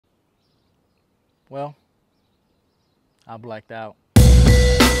Well, I blacked out.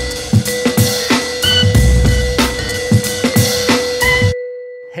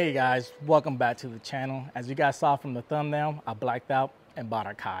 Hey guys, welcome back to the channel. As you guys saw from the thumbnail, I blacked out and bought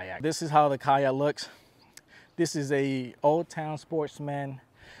a kayak. This is how the kayak looks. This is a Old Town Sportsman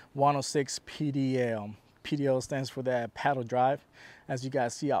 106 PDL. PDL stands for that paddle drive, as you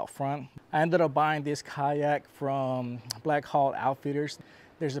guys see out front. I ended up buying this kayak from Black Hawk Outfitters.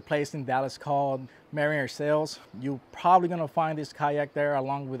 There's a place in Dallas called Mariner Sales. You're probably gonna find this kayak there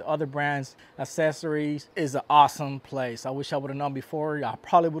along with other brands. Accessories. Is an awesome place. I wish I would have known before. I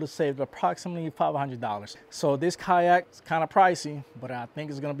probably would have saved approximately $500. So this kayak is kind of pricey, but I think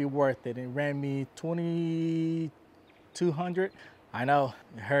it's gonna be worth it. It ran me $2,200. I know,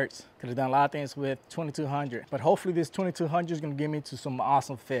 it hurts. Could have done a lot of things with $2,200, but hopefully this $2,200 is gonna get me to some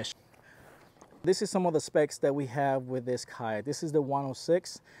awesome fish. This is some of the specs that we have with this kayak. This is the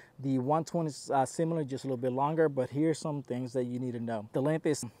 106. The 120 is similar, just a little bit longer, but here's some things that you need to know. The length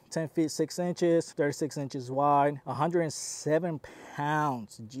is 10 feet 6 inches, 36 inches wide, 107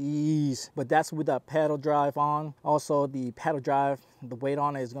 pounds, jeez. But that's with that paddle drive on. Also the paddle drive, the weight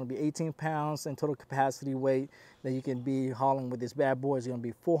on it is gonna be 18 pounds, and total capacity weight that you can be hauling with this bad boy is gonna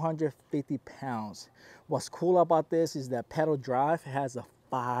be 450 pounds. What's cool about this is that paddle drive has a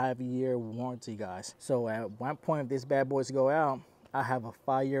 5-year warranty, guys. So at one point, if this bad boys go out, I have a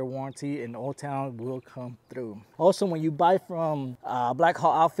 5-year warranty and Old Town will come through. Also, when you buy from Black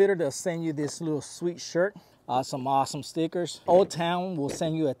Hawk Outfitter, they'll send you this little sweet shirt, some awesome stickers. Old Town will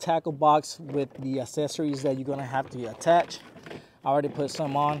send you a tackle box with the accessories that you're gonna have to attach. I already put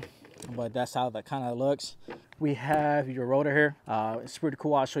some on, but that's how that kind of looks. We have your rotor here. It's pretty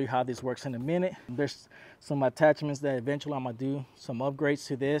cool. I'll show you how this works in a minute. There's some attachments that eventually I'm gonna do some upgrades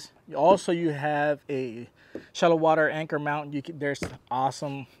to this. Also, you have a shallow water anchor mount. There's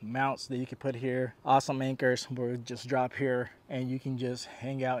awesome mounts that you can put here. Awesome anchors where it just drop here and you can just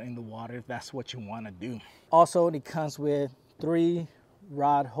hang out in the water if that's what you wanna do. Also, it comes with 3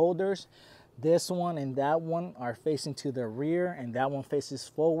 rod holders. This one and that one are facing to the rear and that one faces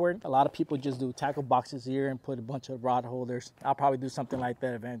forward. A lot of people just do tackle boxes here and put a bunch of rod holders. I'll probably do something like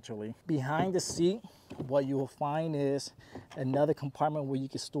that eventually. Behind the seat, what you will find is another compartment where you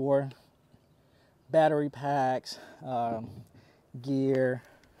can store battery packs, gear,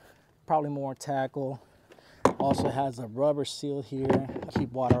 probably more tackle. Also has a rubber seal here to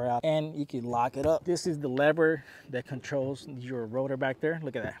keep water out, and you can lock it up. This is the lever that controls your rotor back there.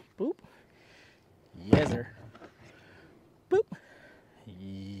 Look at that. Boop. Yes, sir. Boop.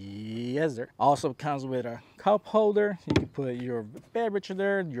 Yes, sir. Also comes with a cup holder. You can put your beverage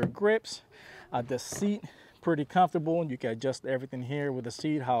there, your grips. The seat, pretty comfortable. You can adjust everything here with the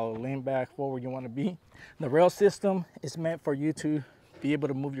seat, how lean back, forward you want to be. The rail system is meant for you to be able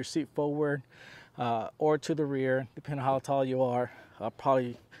to move your seat forward or to the rear, depending on how tall you are. I'll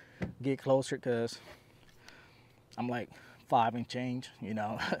probably get closer because I'm like 5 and change, you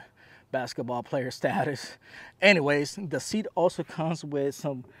know. Basketball player status. Anyways, the seat also comes with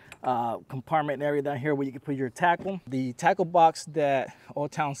some compartment area down here where you can put your tackle. The tackle box that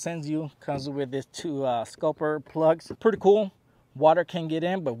Old Town sends you comes with these 2 sculptor plugs. Pretty cool. Water can get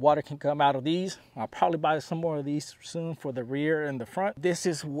in, but water can come out of these. I'll probably buy some more of these soon for the rear and the front. This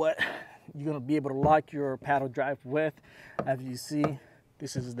is what you're gonna be able to lock your paddle drive with. As you see,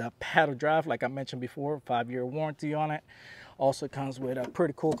 this is the paddle drive, like I mentioned before, 5-year warranty on it. Also comes with a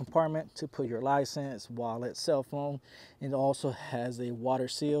pretty cool compartment to put your license, wallet, cell phone. It also has a water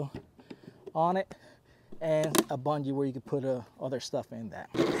seal on it and a bungee where you can put other stuff in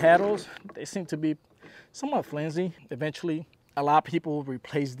that. Paddles, they seem to be somewhat flimsy. Eventually, a lot of people will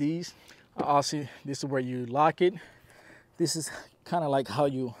replace these. Also, this is where you lock it. This is kind of like how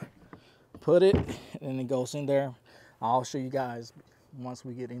you put it and it goes in there. I'll show you guys once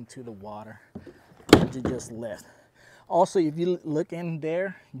we get into the water. You just lift. Also, if you look in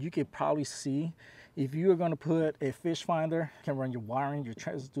there, you could probably see if you are going to put a fish finder, you can run your wiring, your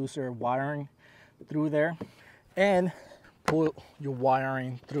transducer wiring through there, and pull your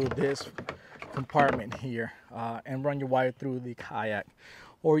wiring through this compartment here and run your wire through the kayak.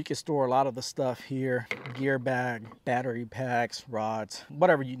 Or you can store a lot of the stuff here, gear bag, battery packs, rods,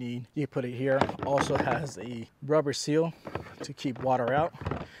 whatever you need. You put it here. Also has a rubber seal to keep water out,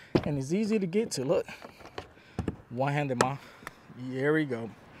 and it's easy to get to. Look. One-handed, ma. Here we go.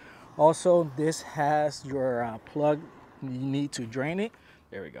 Also, this has your plug you need to drain it.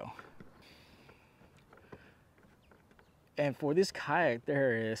 There we go. And for this kayak,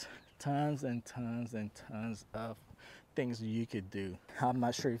 there is tons and tons and tons of things you could do. I'm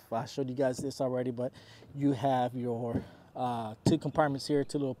not sure if I showed you guys this already, but you have your 2 compartments here,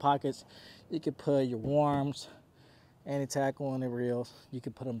 2 little pockets. You can put your worms, any tackle and the reels. You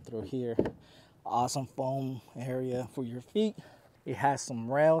can put them through here. Awesome foam area for your feet. It has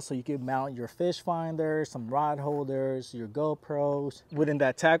some rails so you can mount your fish finder, some rod holders, your GoPros. Within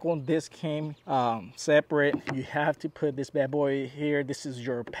that tackle, this came separate. You have to put this bad boy here. This is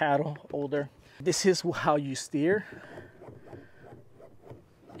your paddle holder. This is how you steer.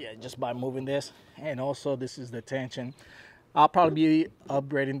 Yeah, just by moving this. And also this is the tension. I'll probably be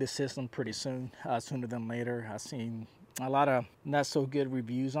upgrading this system pretty soon, sooner than later. I've seen a lot of not so good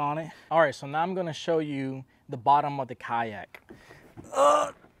reviews on it. All right, so now I'm gonna show you the bottom of the kayak.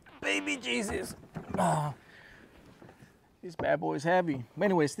 Baby Jesus. This bad boy is heavy. But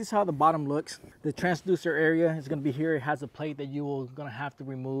anyways, this is how the bottom looks. The transducer area is gonna be here. It has a plate that you will gonna have to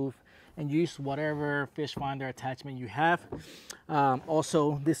remove and use whatever fish finder attachment you have.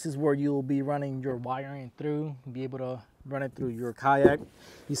 Also, this is where you'll be running your wiring through, be able to run it through your kayak.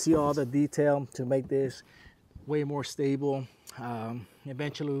 You see all the detail to make this way more stable.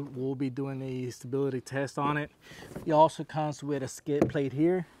 Eventually we'll be doing a stability test on it. It also comes with a skid plate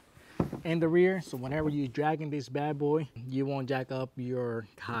here in the rear, so whenever you're dragging this bad boy, you won't jack up your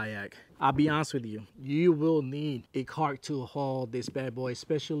kayak. I'll be honest with you, you will need a cart to haul this bad boy,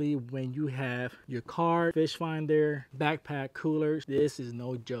 especially when you have your cart, fish finder, backpack, coolers. This is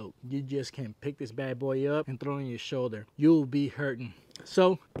no joke. You just can pick this bad boy up and throw it on your shoulder. You'll be hurting.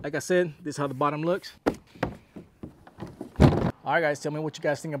 So like I said, this is how the bottom looks. All right, guys, tell me what you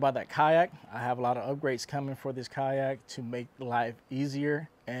guys think about that kayak. I have a lot of upgrades coming for this kayak to make life easier,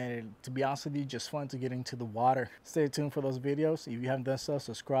 and to be honest with you, just fun to get into the water. Stay tuned for those videos. If you haven't done so,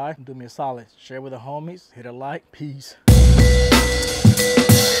 subscribe and do me a solid. Share with the homies, hit a like. Peace.